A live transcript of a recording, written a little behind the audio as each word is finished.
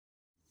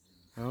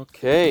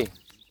Okay.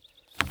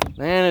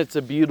 Man, it's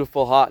a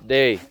beautiful hot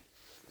day.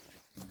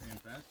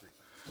 Fantastic.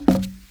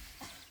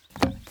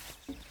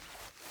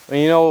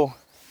 And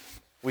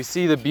we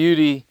see the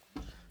beauty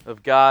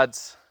of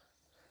God's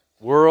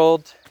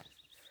world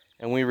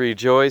and we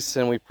rejoice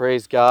and we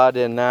praise God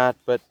in that.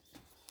 But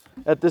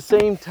at the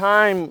same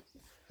time,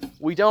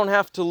 we don't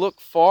have to look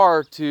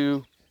far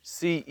to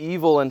see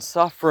evil and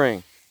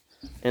suffering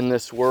in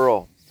this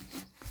world.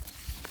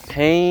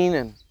 Pain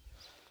and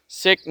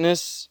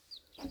sickness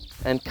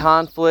and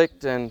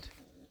conflict and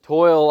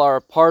toil are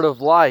a part of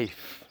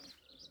life.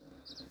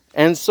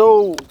 And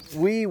so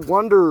we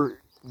wonder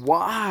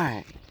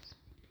why.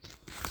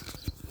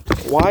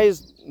 Why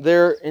is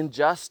there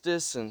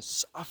injustice and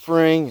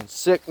suffering and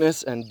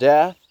sickness and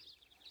death?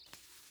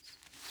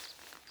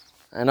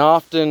 And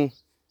often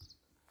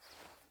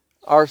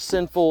our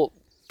sinful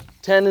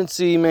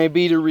tendency may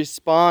be to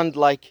respond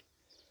like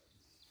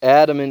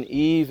Adam and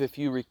Eve, if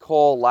you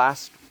recall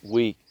last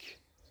week.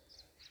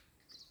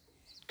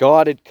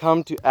 God had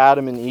come to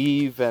Adam and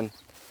Eve and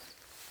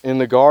in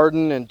the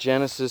garden, and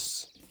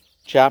Genesis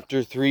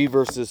chapter 3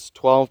 verses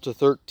 12 to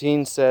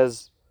 13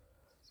 says,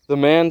 "The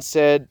man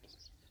said,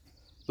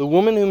 'The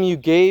woman whom you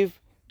gave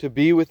to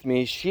be with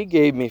me, she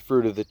gave me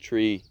fruit of the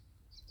tree,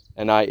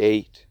 and I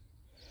ate.'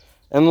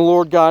 And the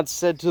Lord God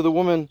said to the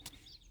woman,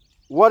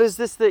 'What is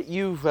this that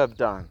you have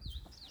done?'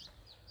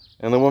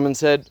 And the woman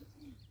said,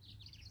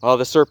 'Oh,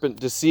 the serpent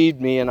deceived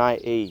me and I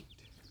ate.'"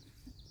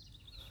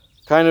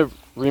 Kind of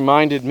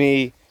reminded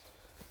me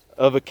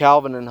of a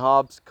Calvin and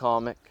Hobbes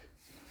comic.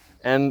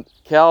 And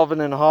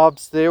Calvin and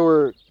Hobbes, they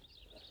were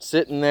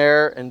sitting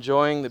there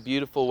enjoying the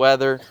beautiful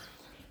weather.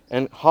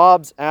 And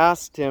Hobbes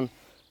asked him,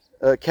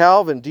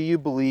 "Calvin, do you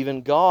believe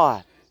in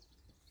God?"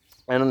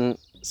 And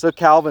so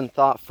Calvin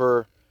thought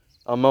for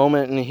a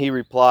moment and he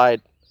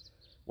replied,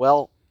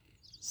 "Well,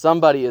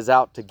 somebody is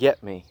out to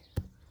get me."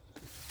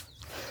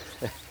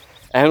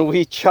 And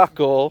we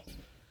chuckle,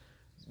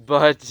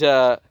 but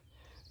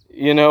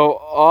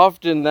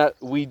often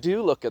that we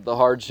do look at the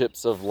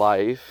hardships of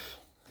life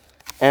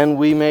and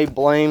we may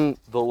blame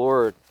the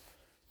Lord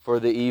for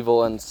the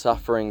evil and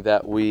suffering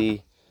that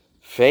we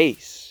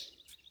face.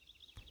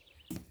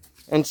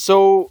 And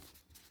so,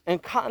 in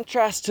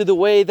contrast to the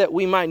way that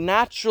we might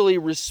naturally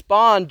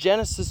respond,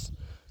 Genesis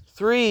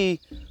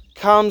 3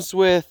 comes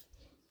with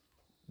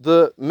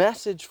the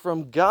message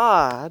from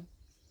God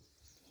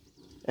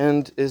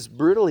and is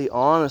brutally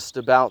honest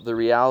about the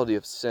reality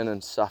of sin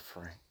and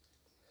suffering.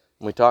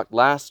 And we talked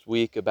last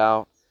week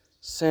about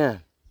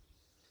sin,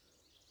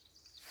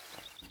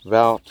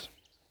 about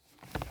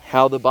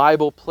how the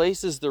Bible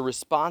places the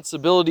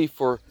responsibility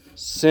for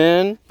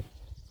sin,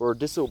 for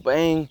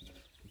disobeying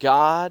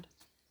God,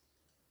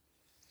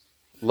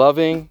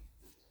 loving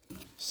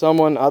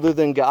someone other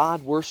than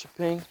God,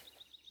 worshiping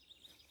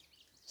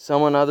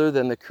someone other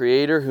than the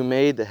Creator who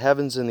made the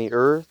heavens and the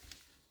earth.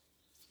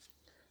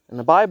 And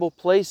the Bible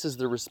places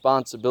the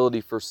responsibility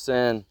for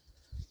sin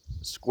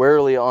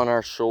squarely on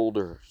our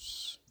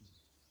shoulders.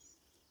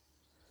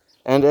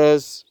 And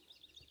as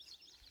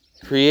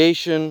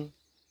creation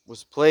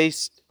was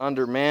placed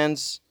under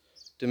man's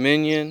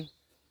dominion,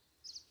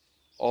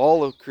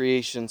 all of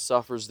creation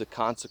suffers the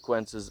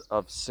consequences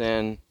of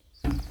sin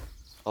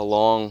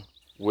along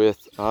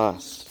with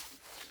us.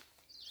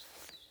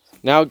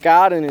 Now,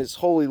 God in His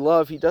holy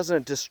love, He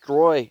doesn't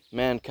destroy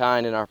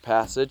mankind in our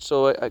passage,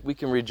 so we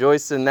can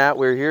rejoice in that.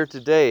 We're here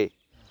today.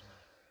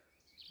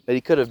 But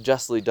He could have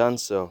justly done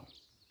so.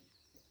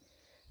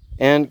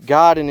 And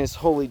God in His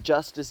holy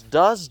justice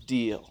does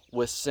deal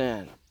with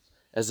sin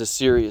as a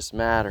serious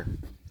matter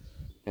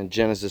in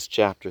Genesis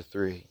chapter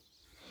 3.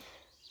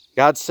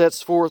 God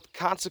sets forth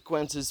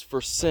consequences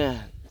for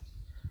sin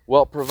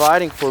while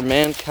providing for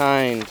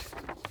mankind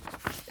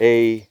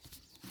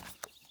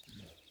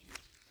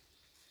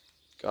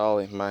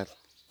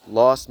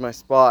lost my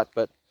spot,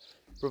 but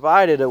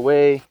provided a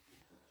way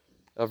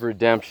of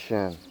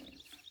redemption.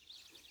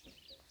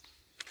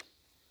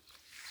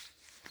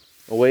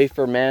 A way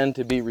for man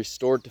to be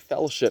restored to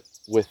fellowship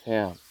with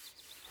Him,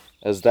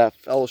 as that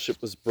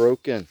fellowship was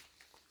broken.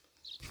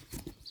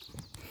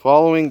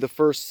 Following the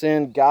first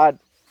sin, God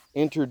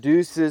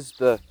introduces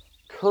the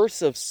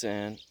curse of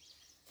sin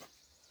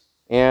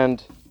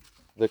and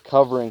the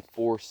covering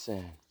for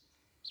sin.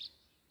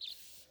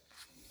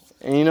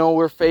 And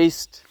we're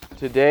faced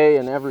today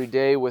and every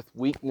day with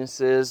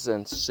weaknesses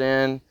and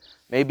sin,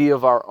 maybe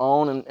of our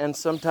own, and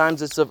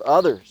sometimes it's of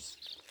others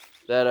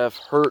that have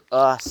hurt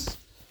us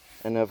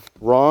and have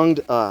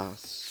wronged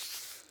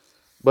us.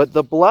 But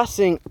the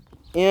blessing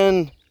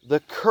in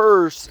the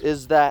curse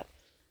is that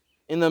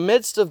in the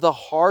midst of the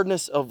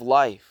hardness of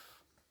life,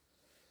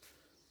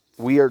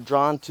 we are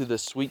drawn to the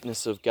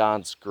sweetness of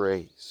God's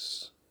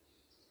grace.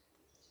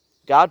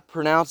 God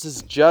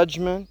pronounces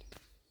judgment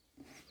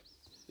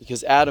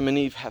because Adam and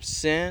Eve have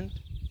sinned.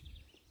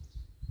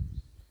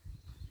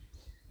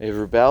 They've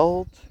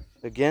rebelled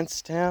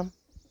against Him.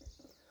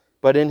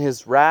 But in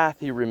His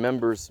wrath, He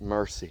remembers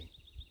mercy.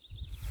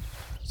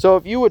 So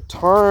if you would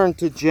turn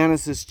to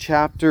Genesis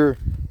chapter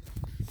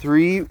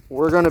 3,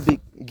 we're going to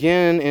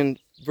begin in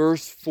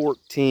verse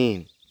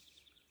 14.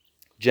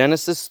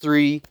 Genesis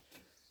 3,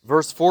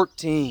 verse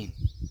 14.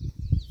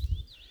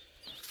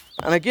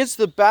 And against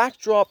the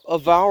backdrop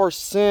of our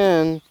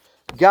sin,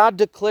 God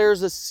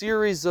declares a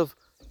series of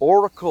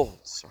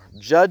oracles, or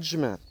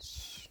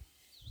judgments.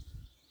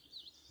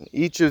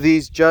 Each of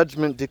these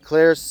judgments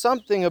declares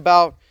something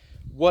about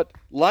what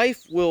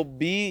life will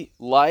be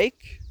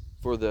like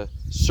for the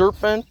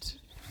serpent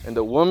and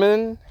the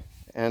woman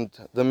and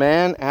the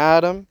man,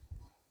 Adam.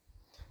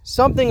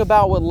 Something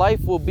about what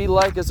life will be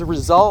like as a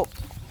result,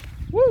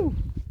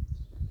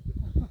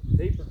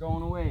 paper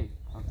going away,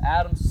 of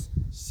Adam's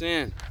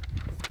sin.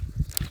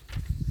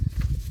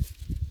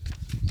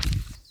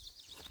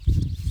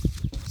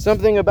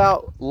 Something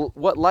about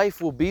what life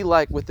will be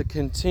like with the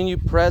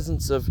continued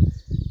presence of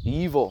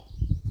evil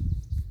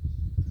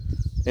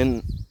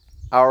in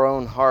our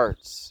own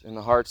hearts, in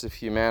the hearts of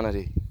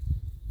humanity.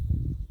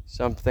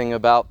 Something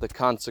about the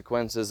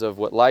consequences of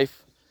what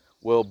life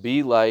will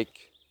be like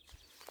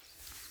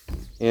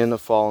in a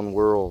fallen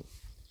world.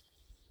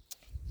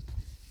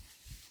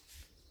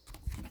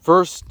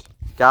 First,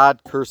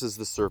 God curses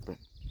the serpent.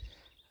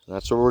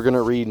 That's what we're going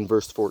to read in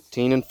verse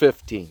 14 and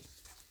 15.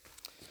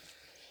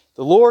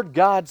 The Lord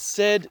God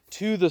said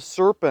to the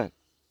serpent,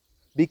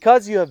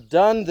 "Because you have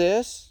done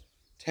this,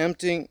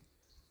 tempting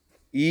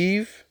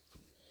Eve,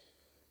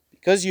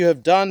 because you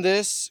have done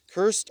this,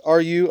 cursed are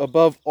you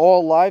above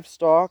all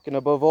livestock and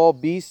above all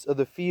beasts of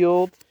the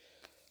field.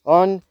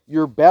 On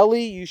your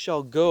belly you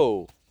shall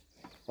go,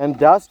 and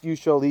dust you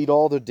shall eat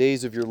all the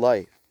days of your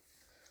life.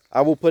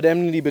 I will put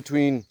enmity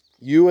between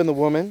you and the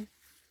woman,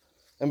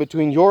 and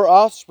between your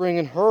offspring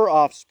and her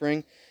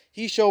offspring.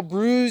 He shall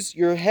bruise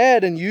your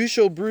head, and you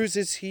shall bruise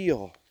his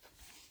heel."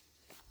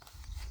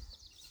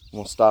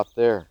 We'll stop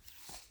there.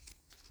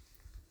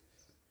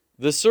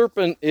 The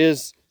serpent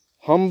is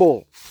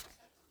humble,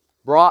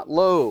 brought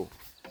low,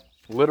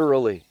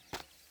 literally.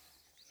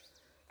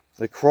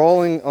 The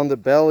crawling on the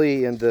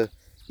belly and the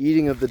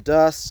eating of the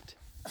dust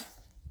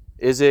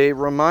is a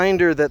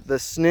reminder that the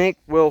snake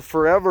will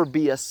forever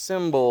be a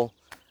symbol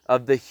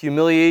of the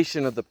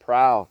humiliation of the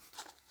proud.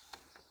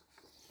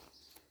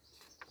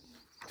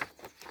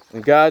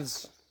 And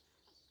God's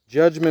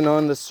judgment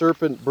on the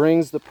serpent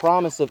brings the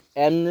promise of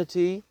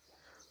enmity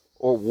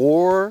or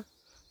war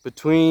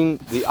between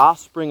the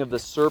offspring of the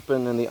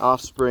serpent and the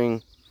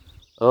offspring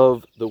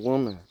of the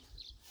woman.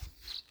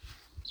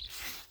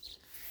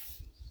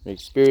 We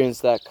experience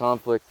that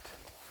conflict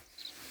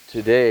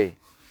today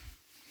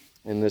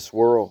in this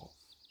world,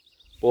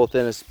 both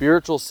in a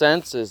spiritual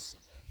sense, as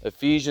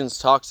Ephesians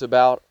talks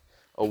about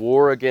a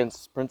war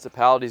against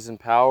principalities and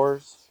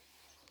powers,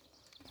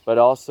 but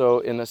also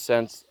in the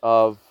sense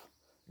of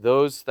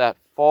those that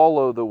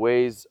follow the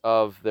ways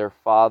of their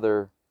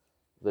father,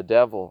 the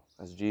devil,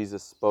 as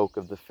Jesus spoke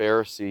of the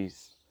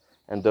Pharisees,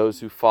 and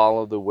those who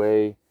follow the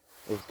way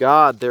of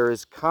God. There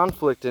is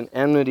conflict and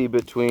enmity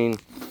between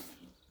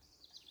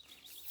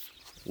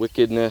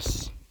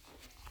wickedness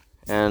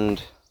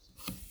and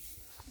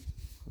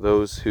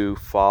those who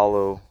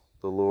follow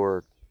the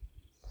Lord.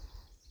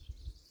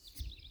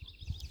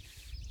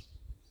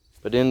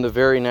 But in the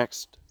very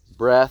next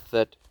breath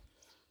that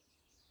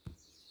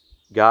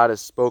God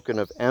has spoken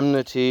of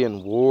enmity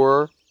and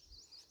war,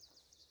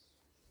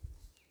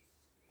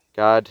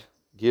 God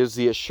gives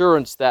the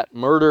assurance that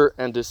murder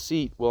and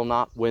deceit will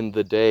not win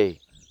the day.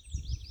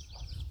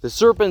 The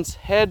serpent's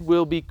head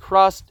will be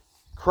crushed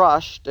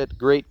at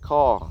great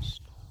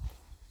cost.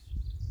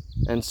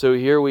 And so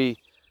here we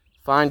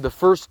find the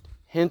first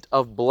hint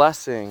of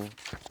blessing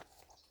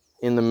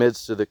in the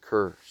midst of the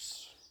curse.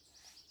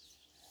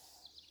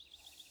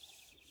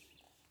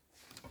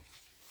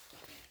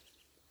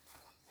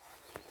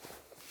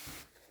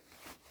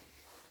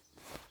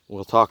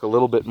 We'll talk a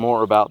little bit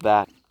more about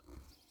that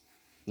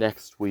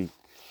next week.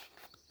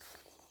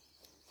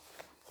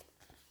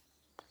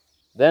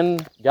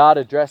 Then God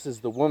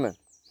addresses the woman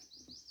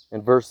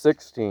in verse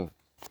 16.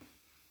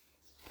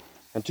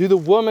 And to the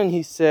woman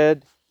he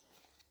said,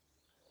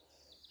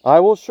 "I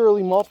will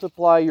surely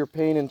multiply your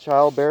pain in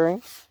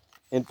childbearing.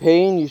 In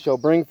pain you shall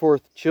bring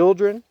forth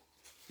children.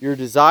 Your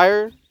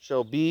desire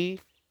shall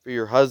be for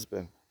your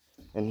husband,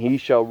 and he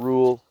shall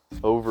rule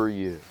over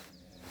you."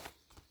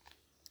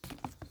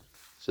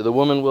 So the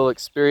woman will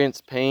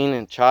experience pain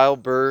in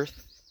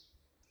childbirth.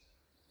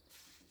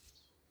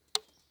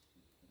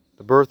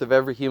 The birth of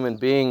every human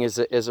being is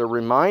a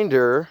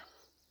reminder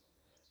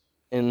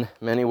in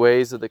many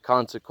ways of the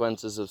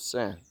consequences of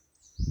sin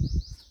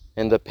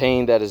and the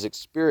pain that is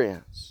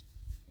experienced.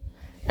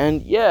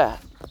 And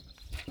yet,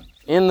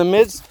 in the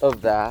midst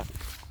of that,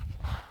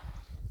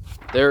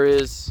 there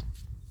is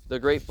the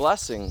great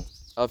blessing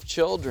of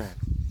children.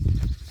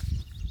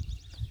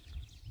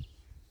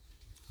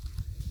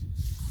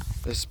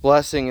 This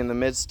blessing in the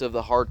midst of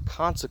the hard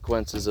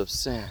consequences of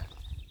sin.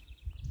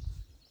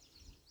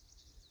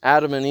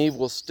 Adam and Eve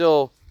will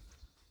still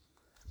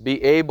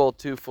be able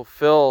to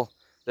fulfill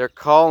their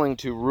calling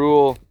to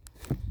rule,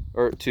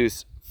 or to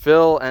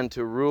fill and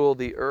to rule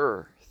the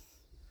earth.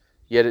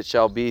 Yet it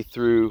shall be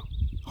through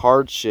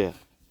hardship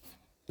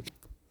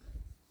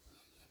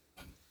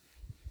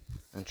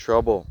and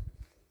trouble.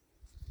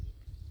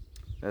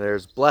 And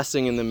there's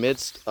blessing in the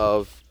midst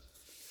of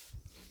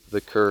the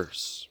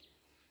curse.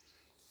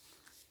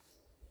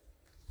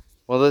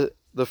 Well,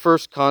 the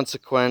first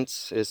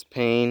consequence is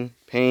pain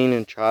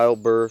in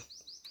childbirth.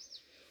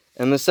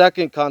 And the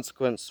second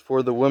consequence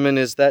for the woman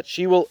is that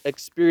she will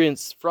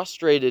experience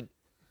frustrated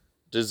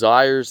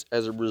desires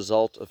as a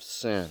result of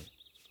sin.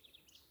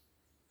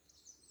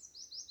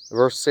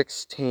 Verse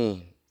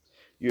 16,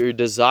 your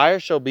desire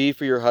shall be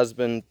for your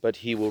husband, but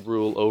he will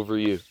rule over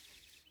you.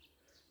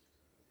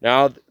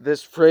 Now,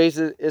 this phrase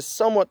is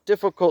somewhat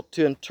difficult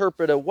to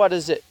interpret. What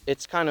is it?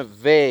 It's kind of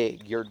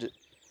vague. Your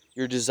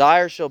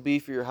desire shall be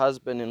for your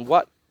husband. In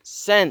what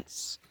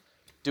sense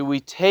do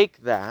we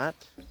take that?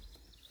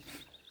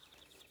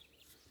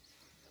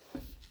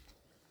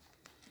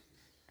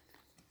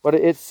 But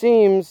it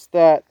seems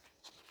that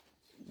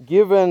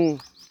given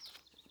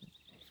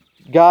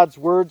God's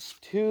words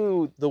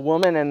to the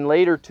woman and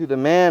later to the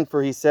man,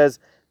 for he says,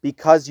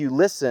 because you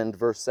listened,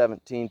 verse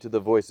 17, to the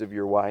voice of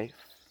your wife,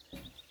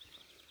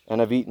 and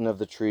have eaten of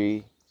the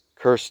tree,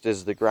 cursed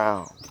is the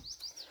ground.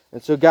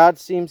 And so God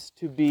seems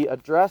to be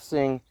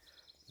addressing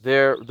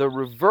the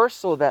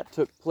reversal that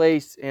took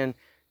place in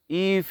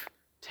Eve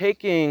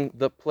taking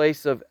the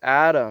place of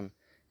Adam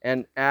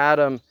and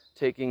Adam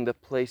taking the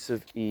place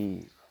of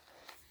Eve.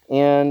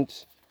 And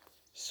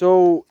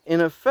so, in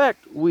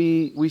effect,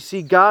 we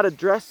see God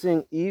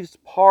addressing Eve's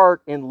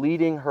part in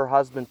leading her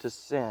husband to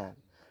sin.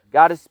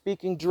 God is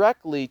speaking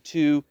directly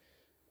to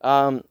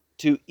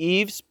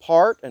Eve's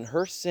part and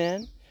her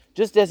sin,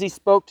 just as he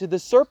spoke to the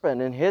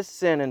serpent and his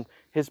sin and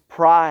his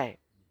pride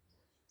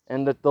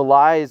and the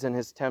lies and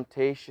his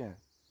temptation.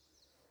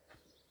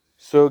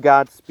 So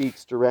God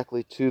speaks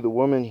directly to the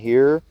woman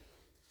here,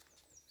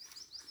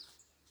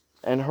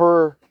 and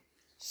her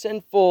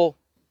sinful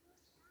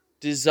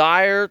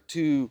desire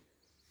to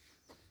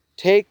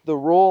take the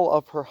role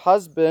of her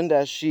husband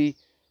as she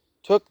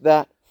took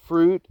that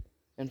fruit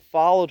and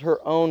followed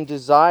her own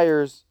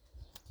desires,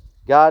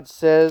 God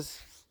says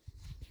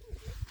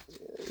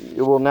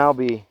it will now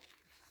be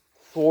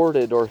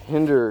thwarted or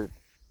hindered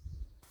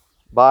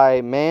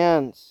by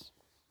man's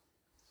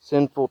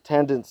sinful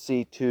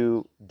tendency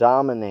to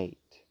dominate.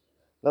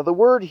 Now, the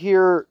word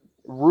here,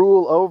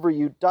 rule over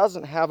you,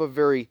 doesn't have a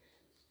very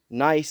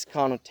nice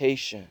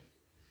connotation.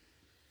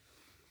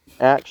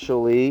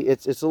 Actually,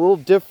 it's a little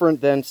different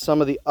than some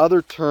of the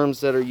other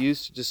terms that are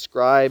used to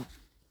describe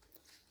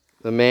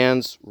the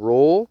man's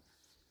role.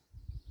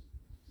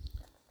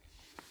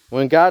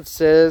 When God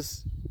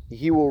says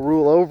he will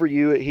rule over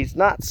you, he's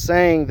not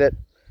saying that,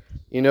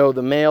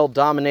 the male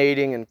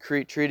dominating and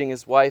treating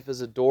his wife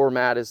as a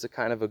doormat is a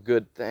kind of a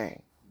good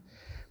thing.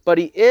 But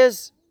he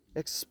is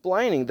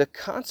explaining the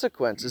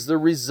consequences, the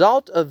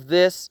result of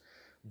this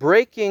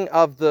breaking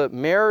of the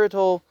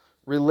marital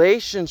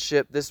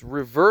relationship, this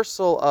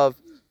reversal of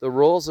the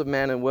roles of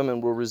man and women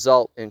will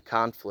result in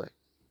conflict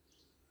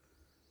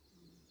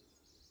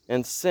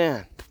and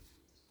sin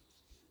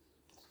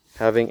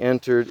having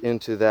entered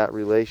into that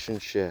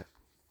relationship.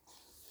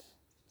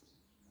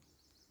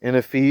 In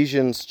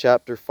Ephesians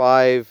chapter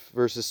 5,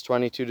 verses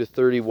 22 to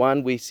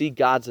 31, we see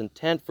God's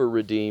intent for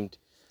redeemed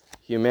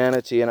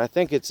humanity. And I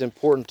think it's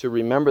important to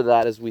remember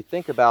that as we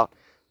think about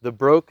the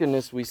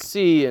brokenness we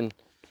see in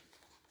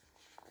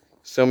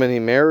so many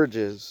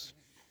marriages.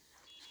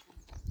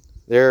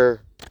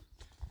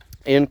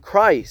 In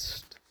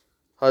Christ,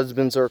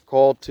 husbands are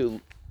called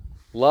to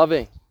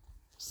loving,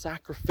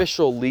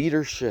 sacrificial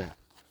leadership,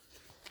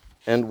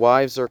 and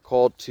wives are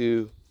called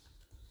to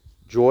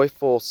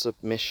joyful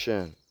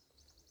submission.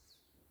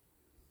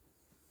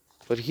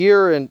 But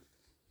here in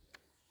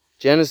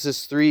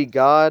Genesis 3,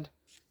 God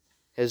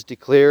has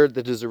declared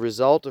that as a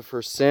result of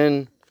her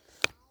sin,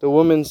 the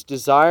woman's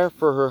desire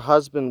for her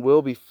husband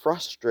will be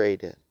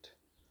frustrated.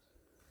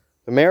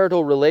 The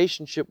marital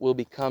relationship will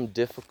become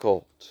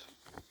difficult.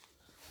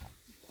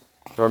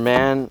 For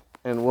man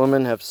and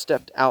woman have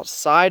stepped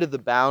outside of the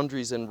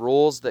boundaries and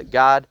rules that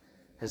God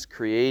has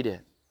created.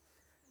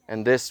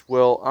 And this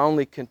will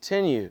only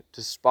continue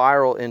to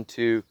spiral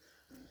into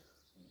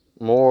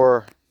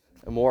more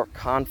and more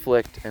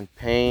conflict and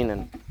pain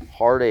and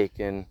heartache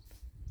in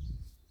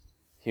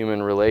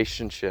human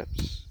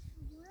relationships,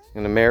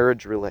 in a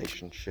marriage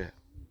relationship.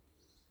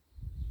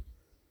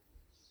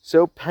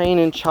 So pain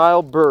in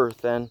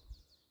childbirth and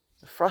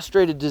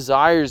frustrated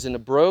desires in a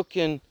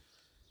broken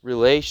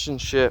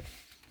relationship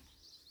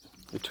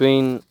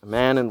between a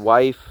man and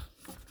wife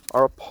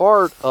are a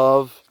part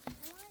of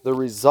the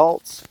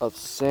results of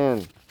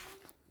sin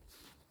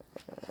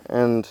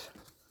and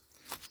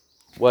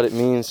what it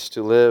means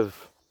to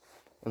live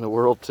in the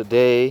world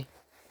today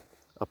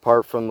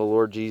apart from the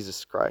Lord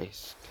Jesus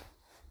Christ.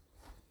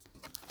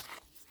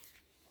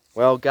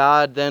 Well,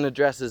 God then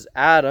addresses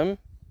Adam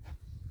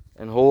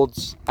and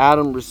holds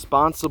Adam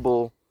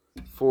responsible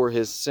for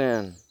his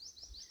sin.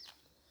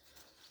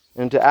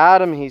 And to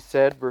Adam he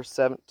said, verse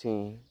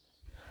 17,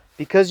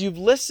 because you've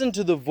listened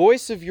to the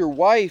voice of your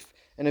wife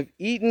and have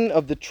eaten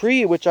of the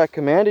tree which I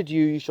commanded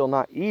you, you shall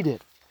not eat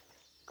it.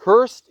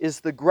 Cursed is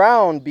the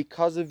ground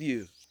because of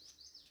you.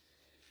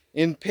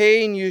 In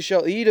pain you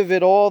shall eat of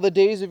it all the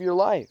days of your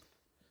life.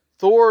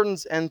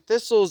 Thorns and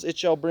thistles it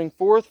shall bring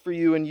forth for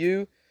you, and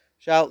you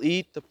shall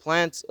eat the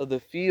plants of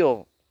the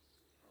field.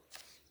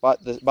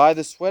 But by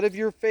the sweat of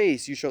your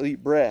face you shall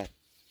eat bread,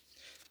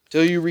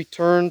 till you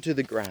return to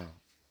the ground.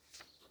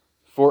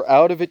 For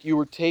out of it you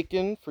were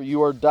taken, for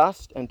you are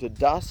dust, and to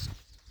dust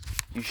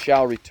you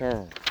shall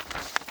return.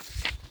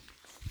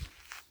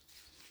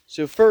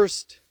 So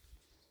first,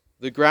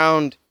 the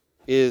ground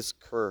is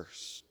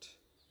cursed.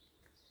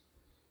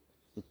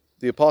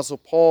 The Apostle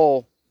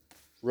Paul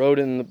wrote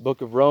in the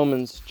book of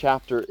Romans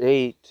chapter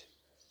 8,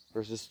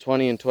 verses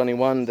 20 and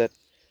 21, that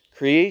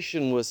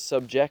creation was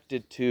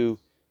subjected to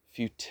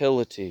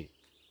futility.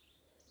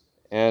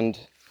 And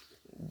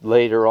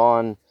later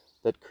on,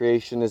 that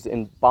creation is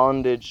in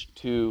bondage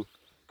to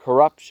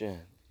corruption.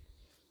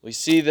 We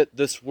see that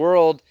this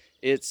world,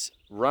 it's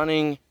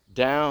running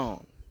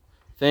down.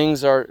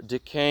 Things are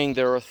decaying.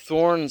 There are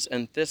thorns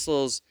and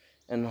thistles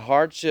and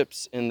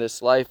hardships in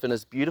this life. And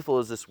as beautiful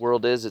as this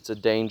world is, it's a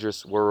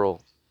dangerous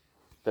world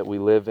that we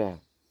live in.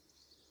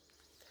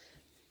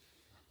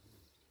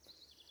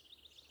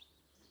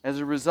 As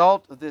a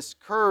result of this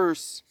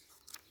curse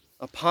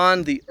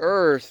upon the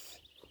earth,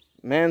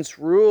 man's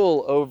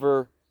rule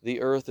over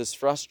the earth is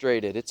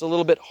frustrated. It's a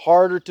little bit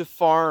harder to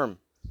farm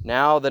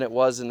now than it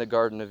was in the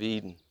Garden of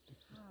Eden.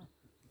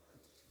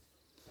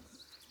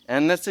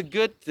 And that's a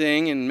good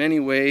thing in many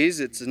ways.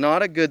 It's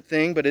not a good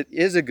thing, but it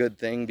is a good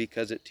thing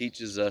because it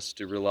teaches us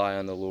to rely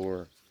on the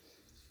Lord.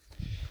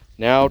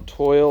 Now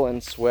toil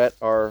and sweat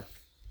are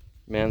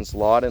man's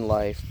lot in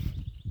life.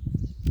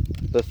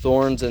 The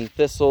thorns and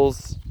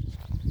thistles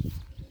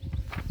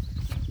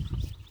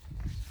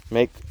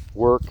make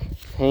work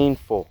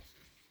painful.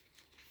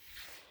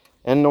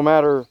 And no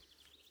matter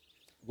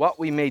what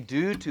we may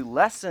do to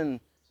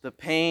lessen the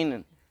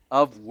pain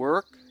of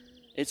work,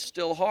 it's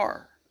still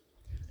hard.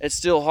 It's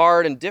still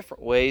hard in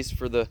different ways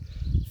for the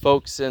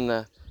folks in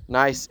the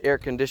nice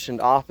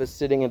air-conditioned office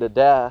sitting at a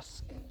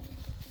desk.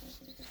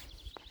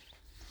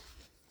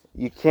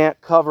 You can't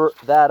cover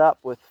that up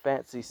with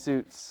fancy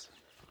suits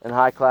and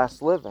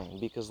high-class living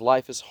because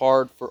life is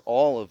hard for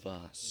all of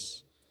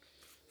us.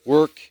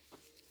 Work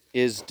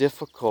is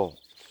difficult.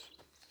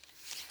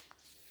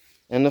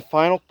 And the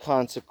final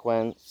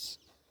consequence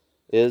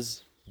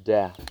is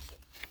death.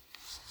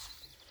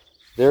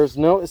 There's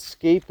no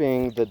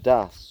escaping the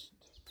dust.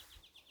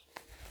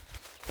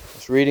 I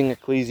was reading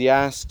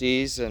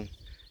Ecclesiastes, and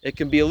it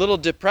can be a little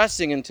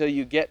depressing until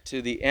you get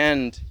to the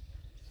end,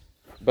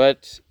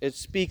 but it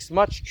speaks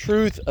much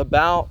truth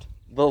about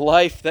the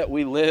life that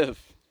we live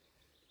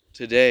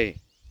today.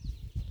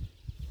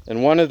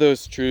 And one of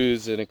those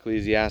truths in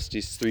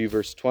Ecclesiastes 3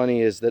 verse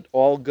 20 is that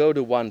all go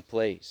to one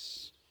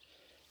place.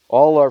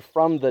 All are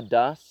from the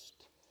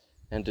dust,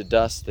 and to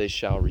dust they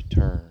shall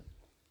return.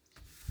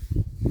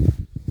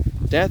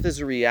 Death is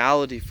a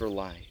reality for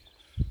life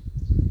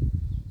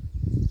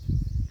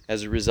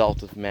as a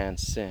result of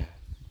man's sin.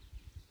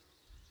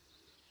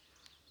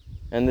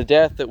 And the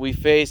death that we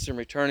face in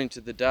returning to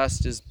the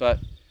dust is but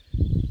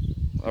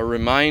a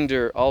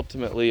reminder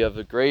ultimately of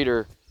a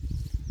greater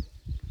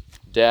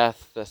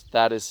death,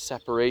 that is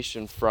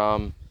separation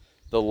from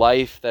the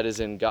life that is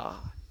in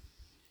God.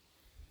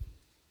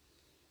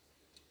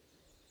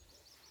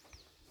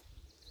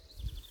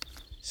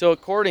 So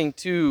according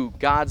to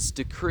God's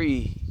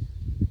decree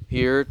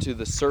here to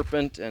the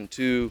serpent and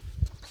to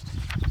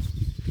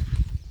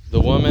the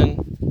woman,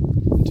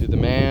 to the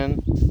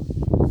man,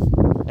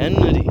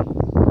 enmity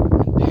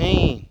and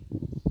pain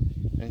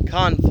and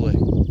conflict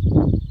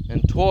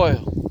and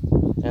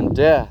toil and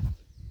death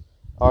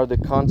are the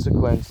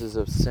consequences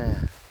of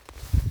sin.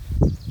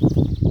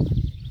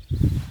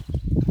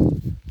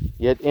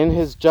 Yet in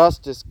His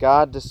justice,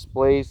 God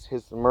displays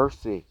His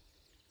mercy.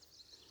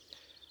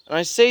 And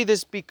I say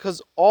this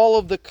because all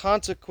of the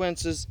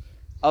consequences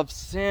of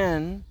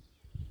sin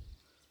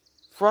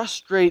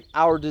frustrate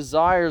our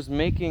desires,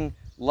 making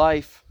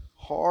life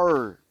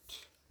hard.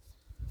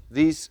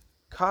 These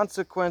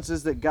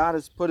consequences that God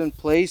has put in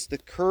place, the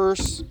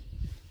curse,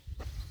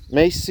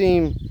 may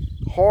seem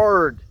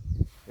hard.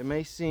 It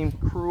may seem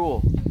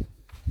cruel,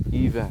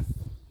 even.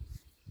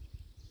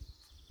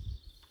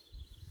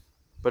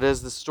 But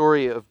as the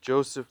story of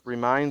Joseph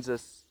reminds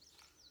us,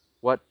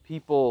 what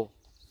people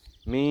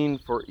mean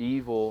for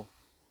evil,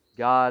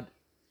 God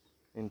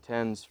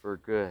intends for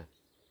good.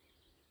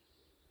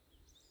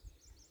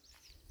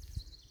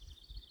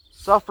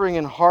 Suffering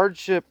and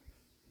hardship,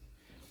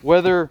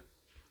 whether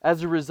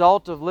as a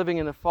result of living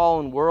in a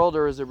fallen world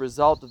or as a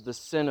result of the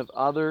sin of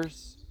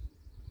others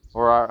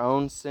or our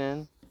own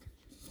sin,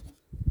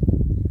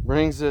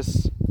 brings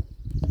us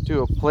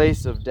to a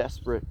place of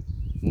desperate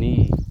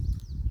need.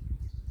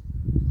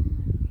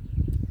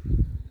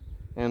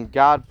 And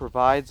God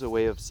provides a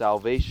way of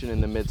salvation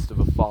in the midst of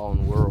a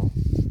fallen world.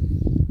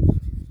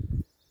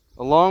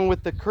 Along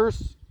with the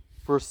curse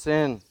for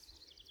sin,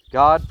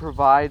 God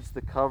provides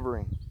the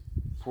covering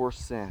for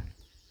sin.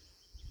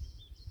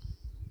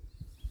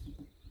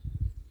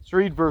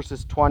 Let's read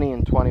verses 20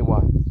 and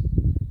 21.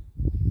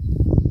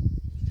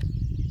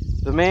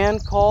 The man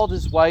called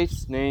his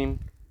wife's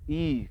name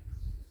Eve,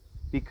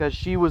 because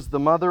she was the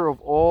mother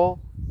of all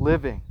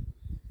living.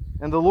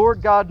 And the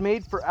Lord God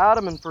made for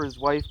Adam and for his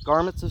wife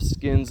garments of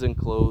skins and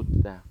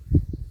clothed them.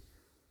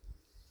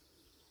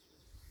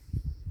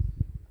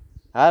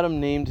 Adam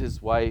named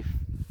his wife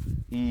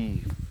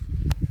Eve.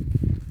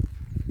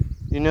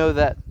 You know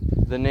that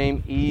the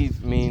name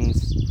Eve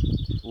means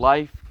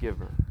life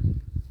giver.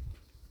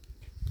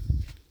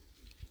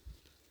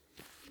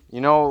 You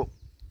know,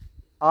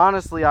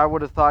 honestly, I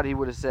would have thought he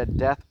would have said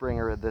death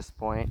bringer at this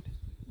point.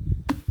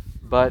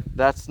 But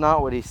that's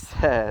not what he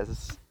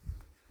says.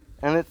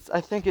 And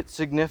I think it's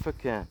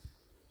significant.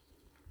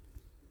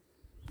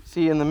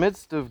 See, in the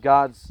midst of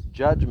God's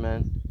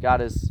judgment,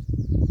 God has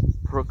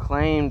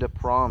proclaimed a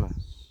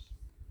promise.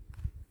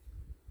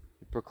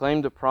 He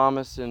proclaimed a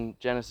promise in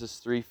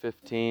Genesis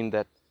 3:15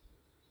 that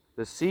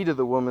the seed of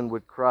the woman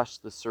would crush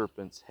the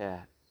serpent's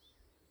head.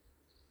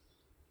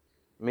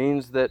 It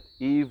means that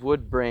Eve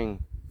would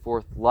bring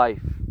forth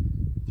life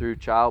through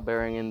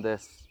childbearing in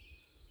this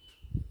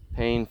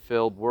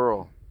pain-filled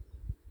world.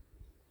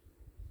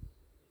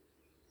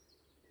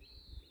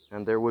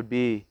 And there would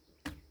be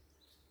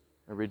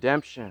a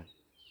redemption.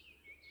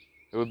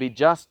 There would be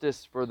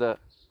justice, for the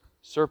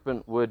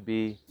serpent would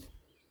be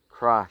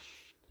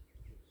crushed.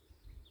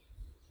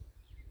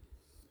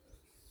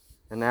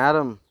 And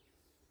Adam,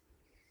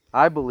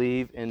 I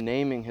believe, in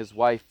naming his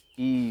wife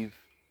Eve,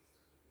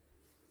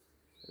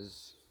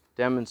 is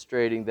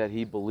demonstrating that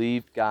he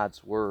believed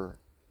God's word.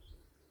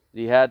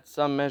 He had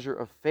some measure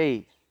of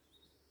faith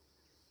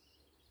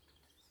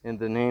in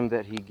the name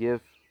that he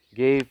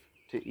gave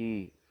to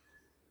Eve.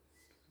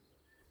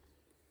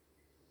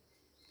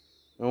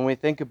 When we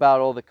think about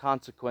all the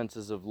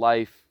consequences of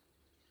life,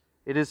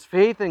 it is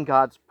faith in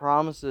God's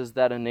promises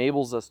that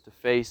enables us to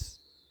face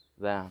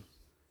them.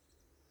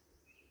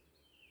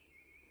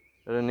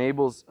 It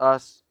enables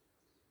us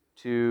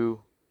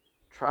to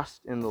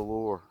trust in the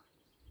Lord.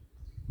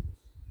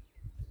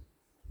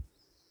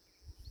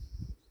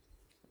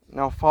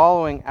 Now,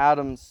 following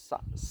Adam's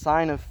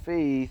sign of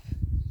faith,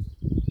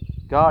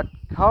 God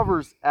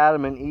covers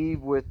Adam and Eve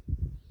with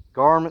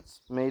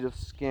garments made of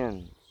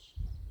skins.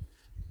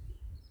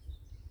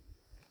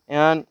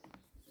 And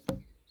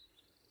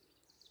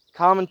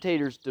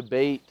commentators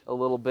debate a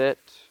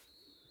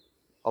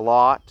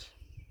lot,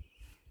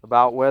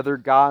 about whether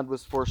God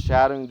was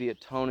foreshadowing the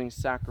atoning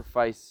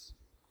sacrifice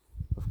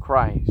of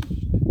Christ.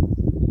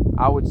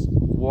 I would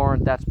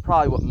warrant that's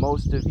probably what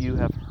most of you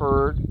have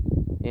heard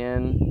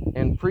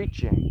in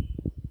preaching.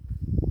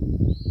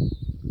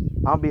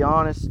 I'll be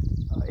honest,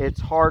 it's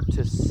hard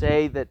to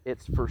say that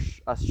it's for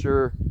a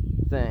sure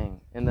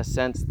thing, in the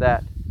sense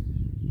that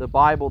the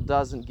Bible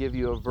doesn't give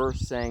you a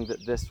verse saying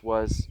that this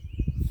was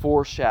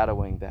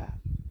foreshadowing that.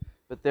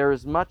 But there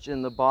is much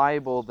in the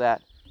Bible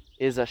that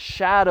is a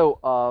shadow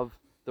of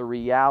the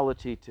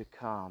reality to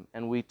come.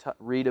 And we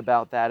read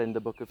about that in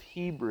the book of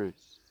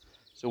Hebrews.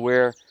 So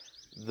where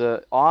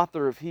the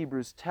author of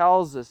Hebrews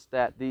tells us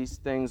that these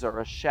things are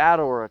a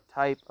shadow or a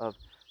type of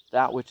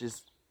that which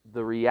is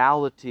the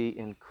reality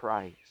in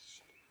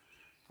Christ.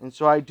 And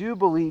so I do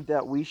believe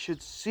that we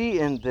should see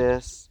in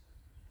this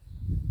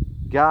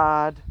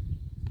God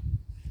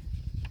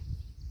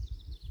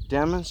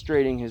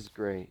demonstrating His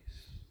grace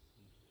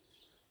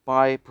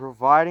by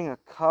providing a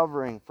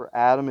covering for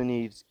Adam and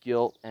Eve's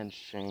guilt and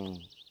shame.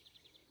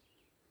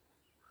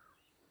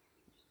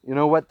 You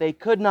know what they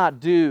could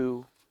not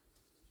do,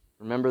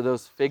 remember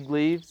those fig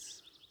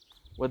leaves?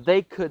 What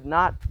they could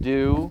not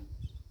do,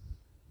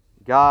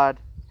 God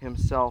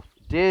Himself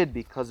did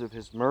because of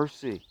His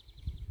mercy.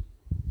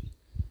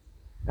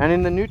 And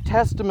in the New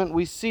Testament,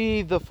 we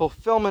see the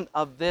fulfillment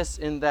of this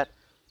in that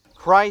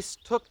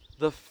Christ took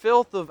the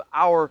filth of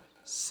our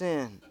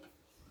sin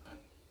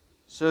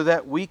so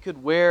that we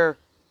could wear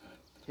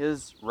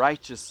His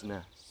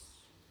righteousness.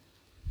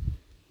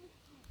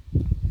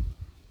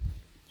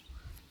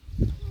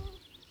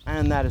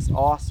 And that is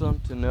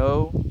awesome to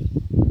know,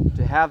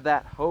 to have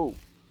that hope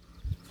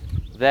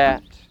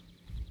that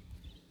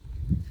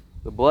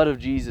the blood of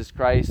Jesus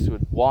Christ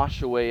would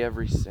wash away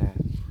every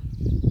sin,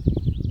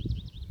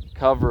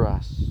 cover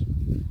us,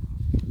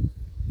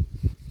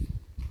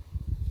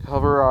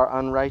 cover our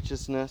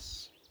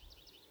unrighteousness,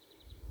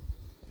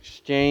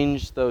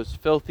 exchange those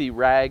filthy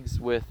rags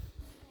with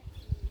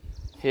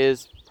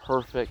His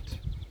perfect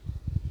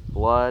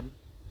blood,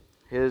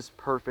 His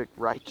perfect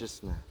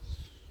righteousness.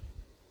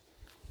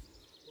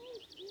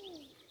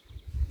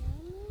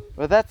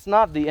 But that's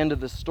not the end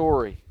of the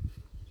story.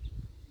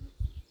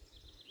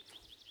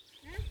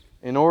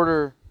 In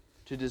order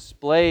to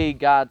display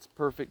God's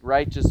perfect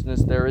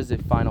righteousness, there is a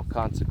final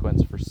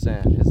consequence for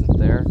sin, isn't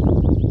there?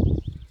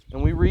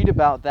 And we read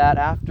about that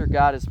after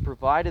God has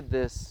provided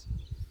this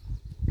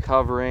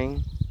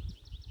covering.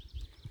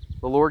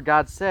 The Lord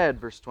God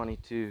said, verse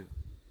 22,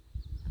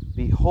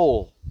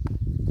 "Behold,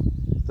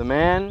 the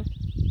man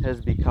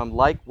has become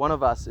like one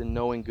of us in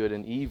knowing good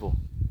and evil.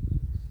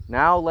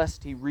 Now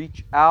lest he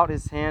reach out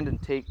his hand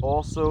and take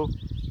also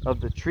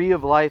of the tree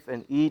of life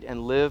and eat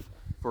and live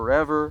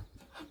forever.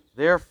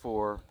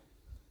 Therefore,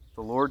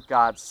 the Lord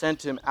God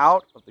sent him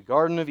out of the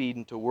Garden of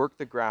Eden to work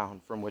the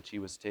ground from which he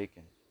was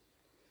taken.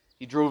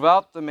 He drove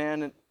out the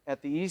man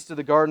at the east of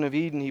the Garden of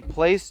Eden. He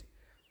placed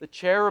the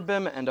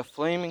cherubim and a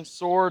flaming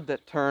sword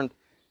that turned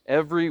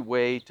every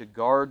way to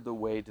guard the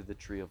way to the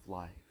tree of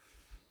life.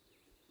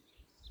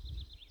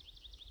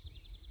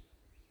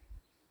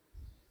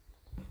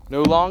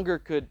 No longer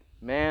could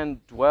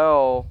man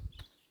dwell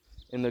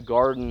in the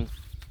garden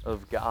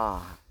of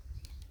God,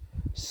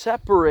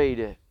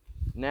 separated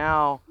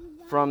now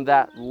from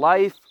that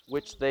life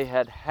which they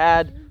had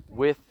had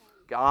with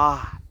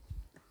God,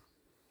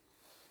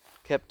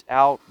 kept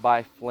out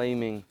by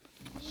flaming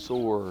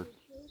sword,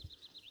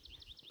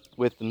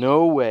 with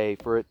no way,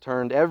 for it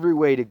turned every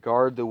way to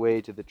guard the way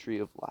to the tree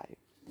of life.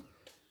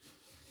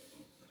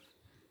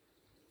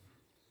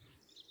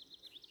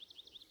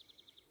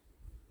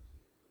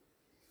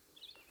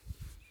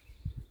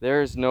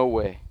 There is no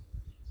way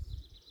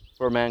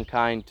for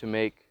mankind to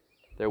make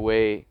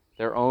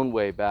their own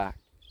way back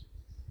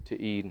to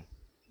Eden.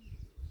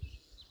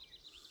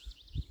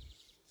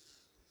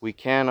 We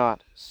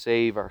cannot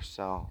save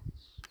ourselves.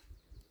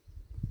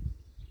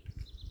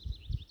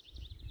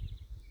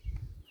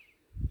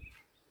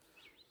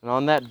 And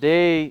on that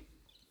day,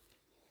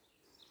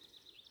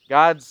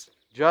 God's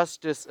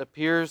justice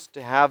appears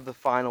to have the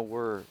final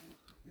word.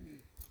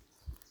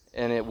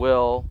 And it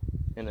will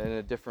in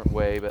a different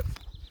way, but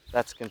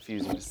that's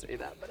confusing to say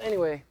that. But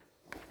anyway,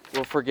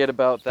 we'll forget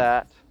about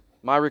that.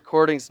 My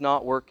recording's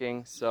not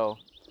working, so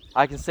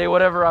I can say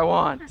whatever I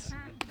want.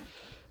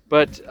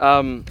 But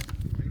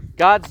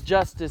God's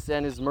justice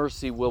and His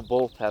mercy will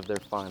both have their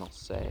final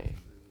say.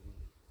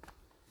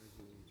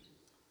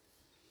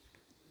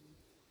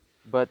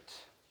 But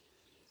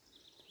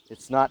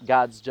it's not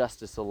God's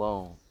justice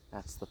alone.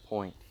 That's the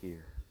point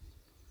here.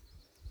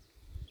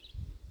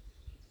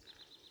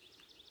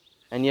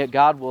 And yet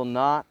God will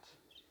not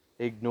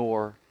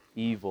ignore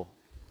evil.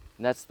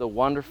 And that's the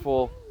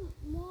wonderful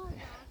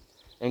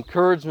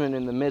encouragement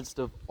in the midst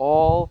of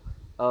all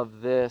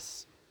of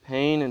this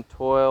pain and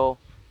toil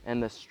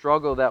and the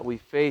struggle that we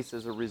face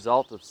as a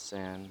result of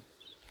sin,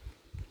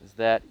 is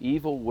that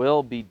evil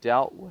will be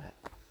dealt with.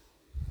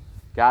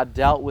 God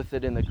dealt with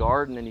it in the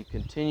garden, and He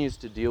continues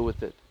to deal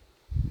with it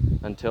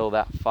until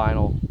that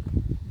final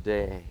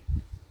day.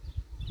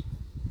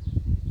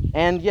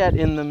 And yet,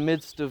 in the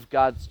midst of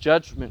God's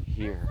judgment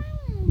here,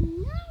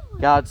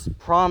 God's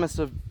promise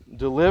of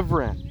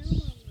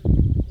deliverance,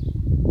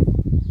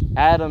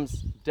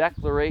 Adam's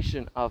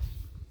declaration of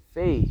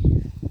faith,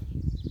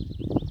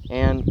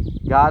 and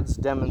God's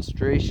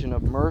demonstration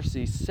of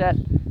mercy set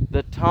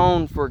the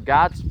tone for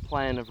God's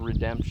plan of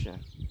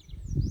redemption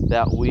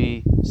that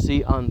we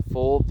see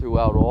unfold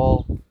throughout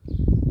all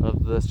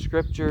of the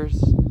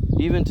Scriptures,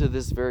 even to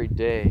this very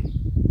day.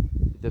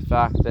 The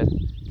fact that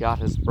God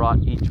has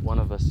brought each one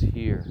of us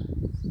here.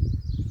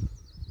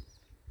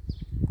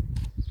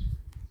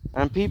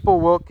 And people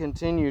will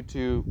continue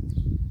to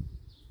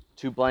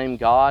blame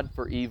God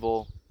for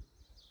evil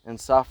and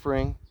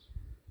suffering.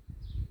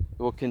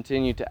 They will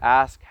continue to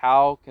ask,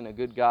 how can a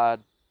good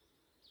God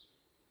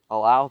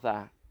allow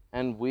that?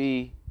 And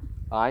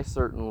I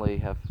certainly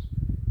have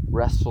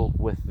wrestled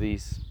with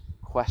these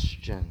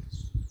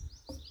questions.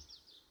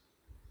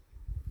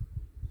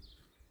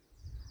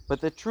 But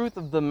the truth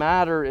of the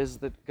matter is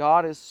that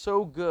God is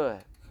so good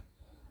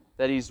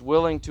that He's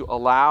willing to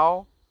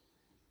allow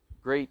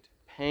great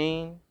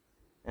pain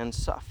and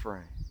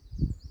suffering,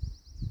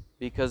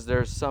 because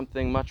there's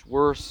something much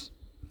worse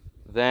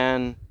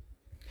than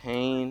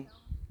pain,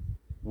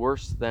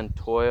 worse than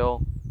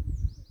toil,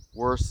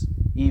 worse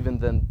even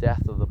than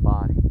death of the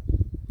body.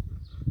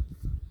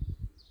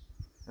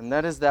 And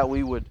that is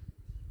that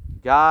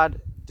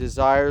God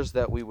desires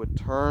that we would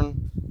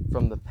turn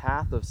from the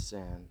path of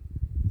sin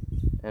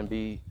and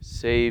be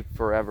saved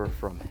forever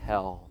from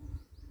hell.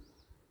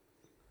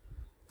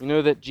 You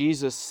know that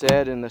Jesus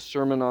said in the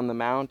Sermon on the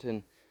Mount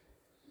in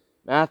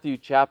Matthew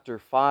chapter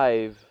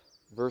 5,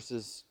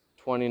 verses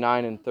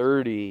 29 and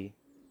 30,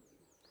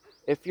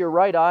 if your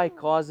right eye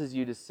causes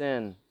you to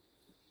sin,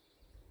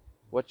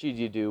 what should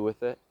you do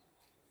with it?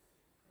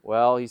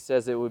 Well, He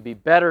says it would be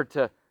better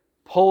to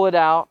pull it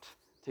out,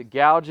 to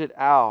gouge it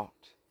out,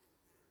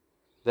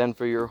 than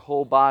for your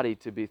whole body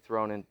to be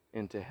thrown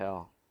into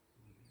hell.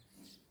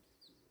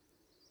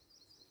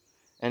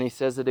 And He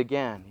says it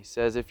again. He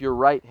says, if your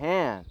right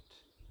hand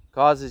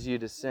causes you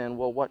to sin,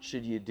 well, what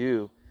should you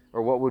do?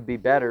 Or what would be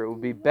better? It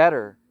would be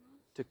better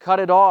to cut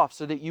it off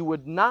so that you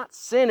would not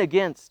sin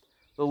against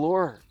the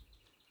Lord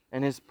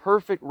and His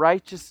perfect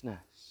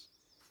righteousness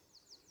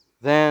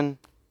than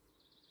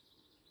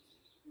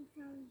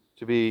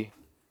to be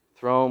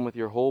thrown with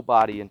your whole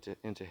body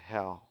into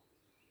hell.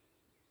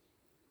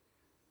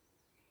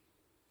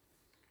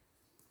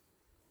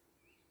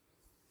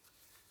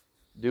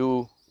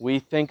 Do we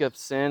think of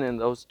sin in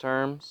those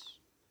terms?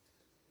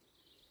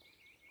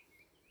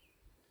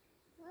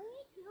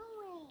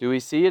 Do we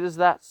see it as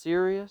that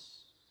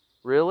serious?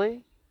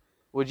 Really?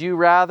 Would you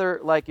rather,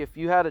 like if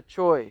you had a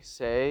choice,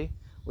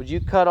 would Would you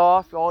cut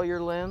off all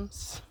your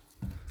limbs?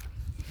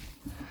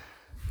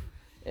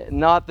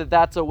 Not that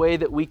that's a way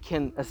that we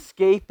can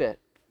escape it,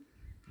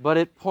 but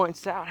it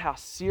points out how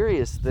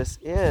serious this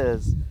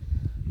is,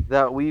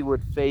 that we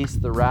would face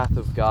the wrath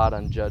of God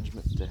on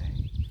Judgment Day.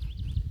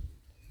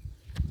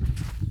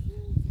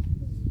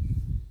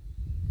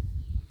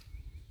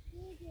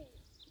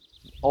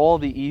 All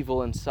the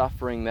evil and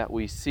suffering that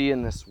we see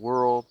in this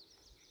world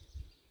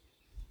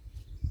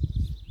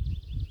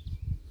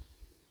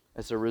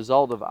as a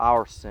result of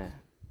our sin.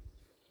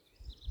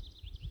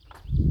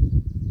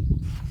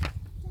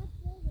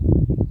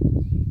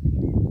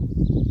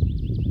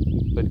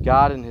 But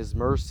God in His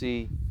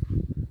mercy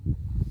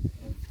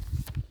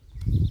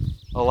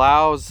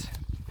allows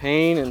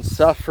pain and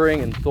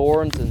suffering and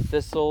thorns and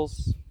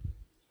thistles,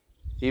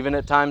 even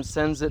at times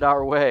sends it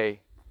our way,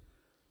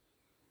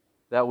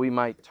 that we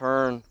might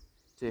turn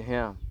to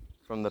Him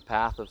from the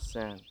path of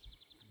sin,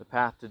 the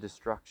path to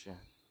destruction.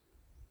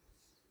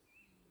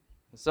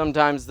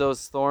 Sometimes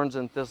those thorns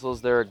and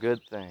thistles, they're a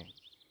good thing.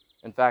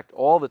 In fact,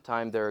 all the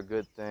time they're a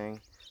good thing,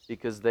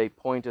 because they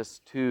point us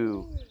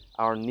to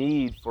our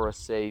need for a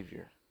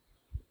Savior.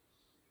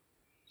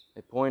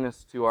 They point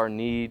us to our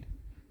need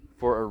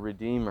for a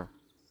Redeemer.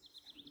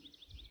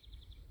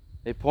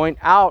 They point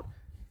out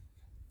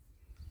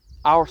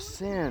our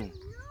sin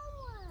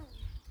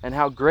and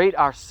how great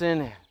our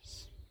sin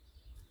is,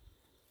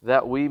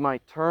 that we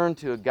might turn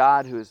to a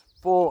God who is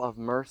full of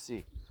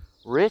mercy,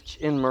 rich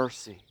in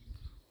mercy.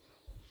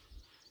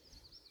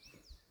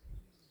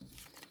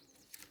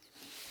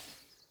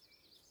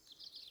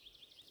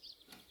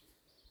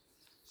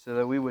 So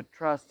that we would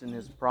trust in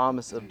His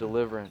promise of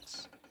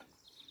deliverance.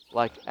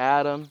 Like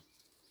Adam,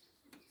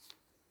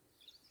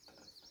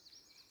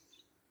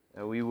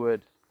 that we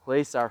would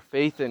place our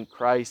faith in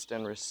Christ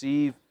and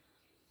receive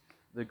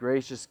the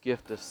gracious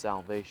gift of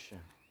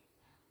salvation.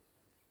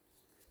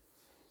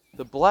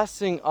 The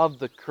blessing of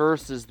the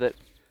curse is that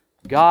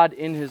God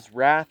in His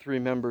wrath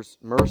remembers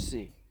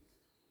mercy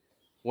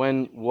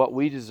when what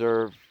we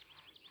deserve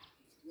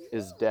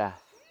is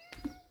death.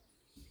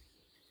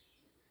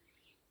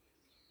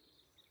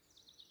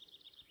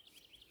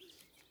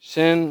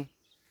 Sin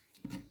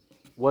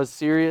was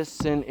serious,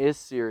 sin is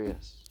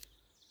serious.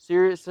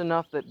 Serious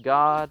enough that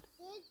God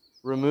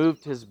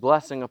removed His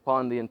blessing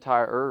upon the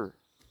entire earth.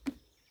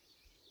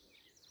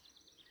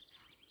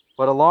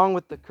 But along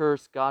with the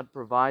curse, God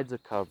provides a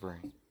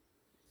covering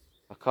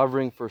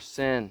for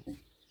sin,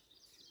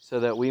 so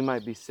that we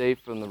might be safe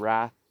from the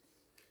wrath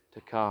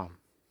to come.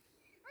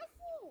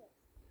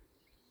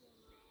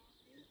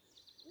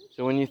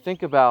 So when you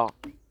think about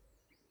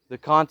the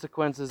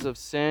consequences of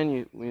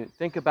sin, when you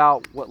think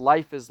about what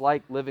life is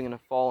like living in a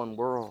fallen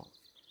world,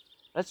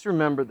 let's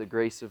remember the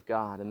grace of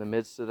God in the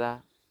midst of that.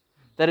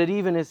 That it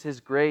even is His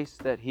grace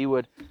that He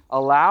would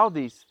allow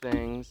these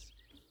things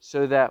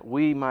so that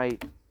we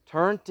might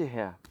turn to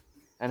Him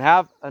and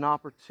have an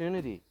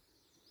opportunity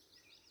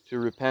to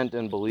repent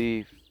and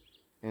believe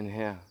in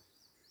Him.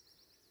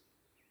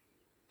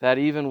 That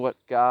even what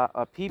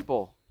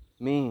people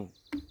mean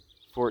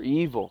for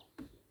evil,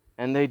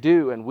 and they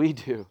do, and we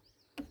do,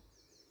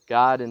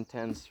 God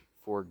intends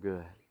for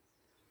good.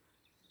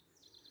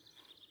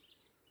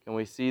 Can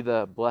we see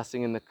the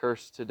blessing and the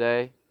curse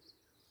today?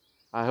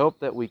 I hope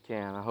that we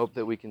can. I hope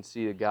that we can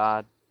see a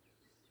God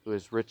who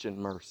is rich in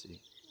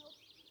mercy.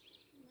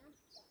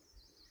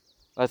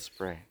 Let's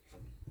pray.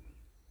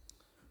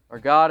 Our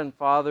God and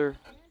Father,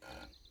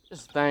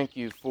 just thank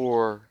You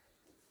for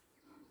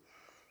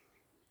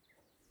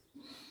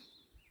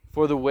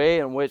the way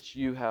in which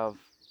You have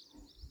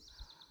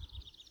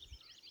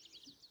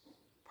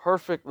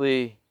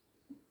perfectly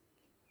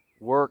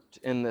worked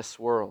in this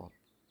world,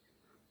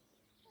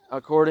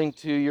 according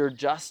to Your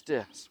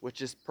justice, which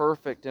is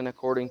perfect, and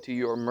according to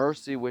Your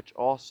mercy, which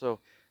also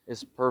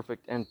is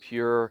perfect and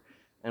pure.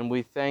 And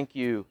we thank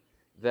You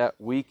that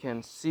we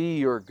can see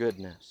Your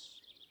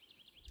goodness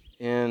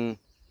in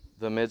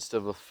the midst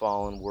of a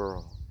fallen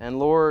world. And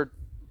Lord,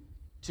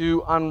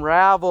 to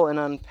unravel and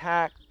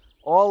unpack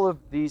all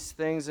of these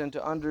things and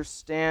to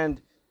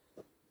understand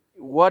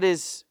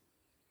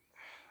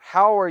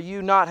how are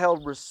You not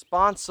held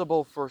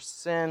responsible for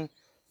sin,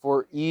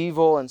 for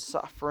evil and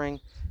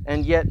suffering,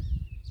 and yet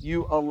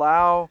You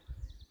allow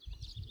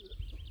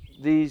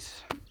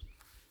these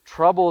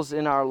troubles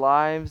in our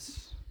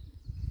lives.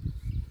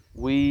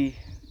 We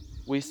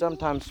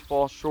sometimes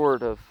fall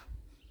short of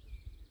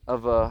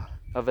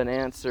an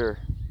answer,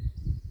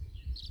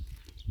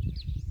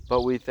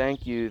 but we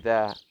thank You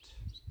that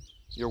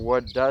Your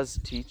word does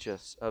teach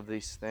us of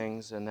these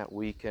things, and that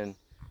we can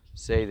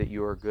say that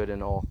You are good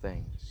in all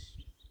things,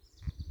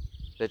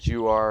 that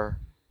You are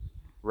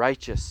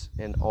righteous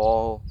in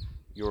all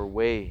Your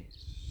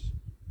ways.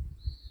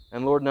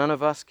 And Lord, none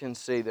of us can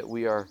say that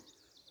we are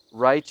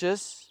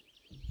righteous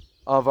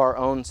of our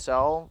own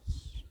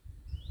selves,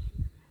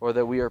 or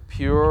that we are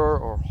pure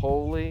or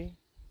holy,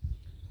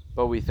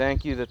 but we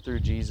thank You that through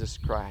Jesus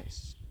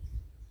Christ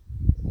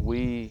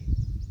we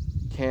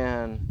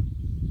can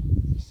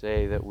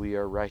say that we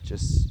are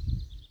righteous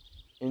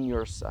in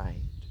Your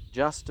sight,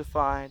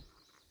 justified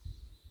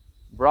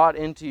brought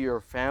into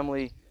your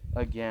family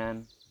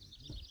again.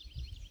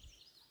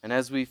 And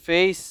as we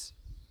face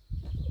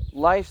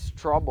life's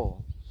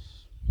troubles,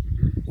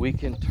 we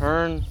can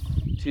turn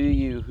to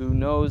you who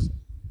knows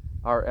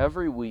our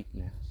every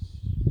weakness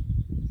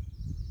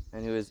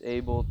and who is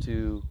able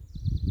to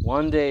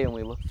one day, and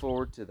we look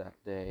forward to that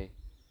day,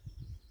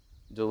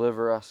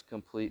 deliver us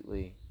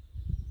completely.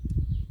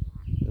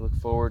 We look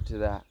forward to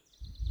that.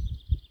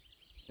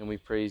 And we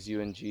praise you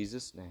in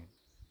Jesus' name.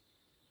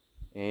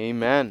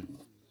 Amen.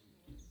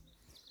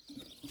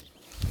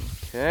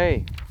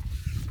 Okay.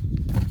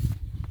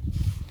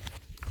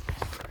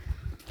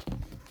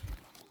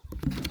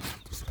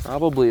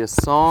 Probably a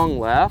song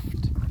left.